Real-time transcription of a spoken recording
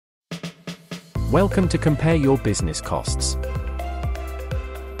Welcome to Compare Your Business Costs.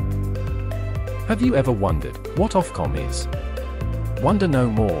 Have you ever wondered what Ofcom is? Wonder no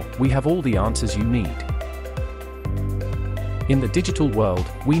more, we have all the answers you need. In the digital world,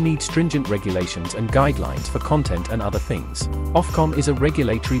 we need stringent regulations and guidelines for content and other things. Ofcom is a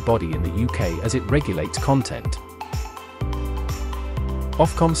regulatory body in the UK as it regulates content.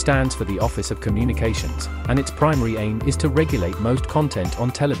 Ofcom stands for the Office of Communications, and its primary aim is to regulate most content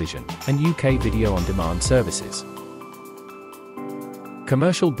on television and UK video-on-demand services.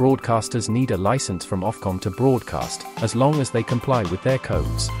 Commercial broadcasters need a license from Ofcom to broadcast, as long as they comply with their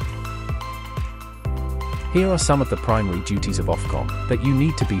codes. Here are some of the primary duties of Ofcom that you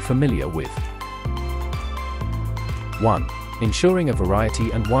need to be familiar with. 1. Ensuring a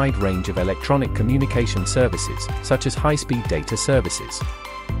variety and wide range of electronic communication services, such as high-speed data services.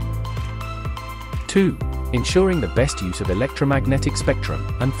 2. Ensuring the best use of electromagnetic spectrum.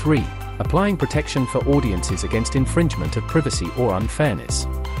 And 3. Applying protection for audiences against infringement of privacy or unfairness.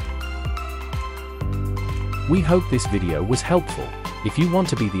 We hope this video was helpful. If you want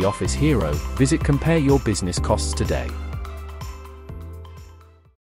to be the office hero, visit Compare Your Business Costs today.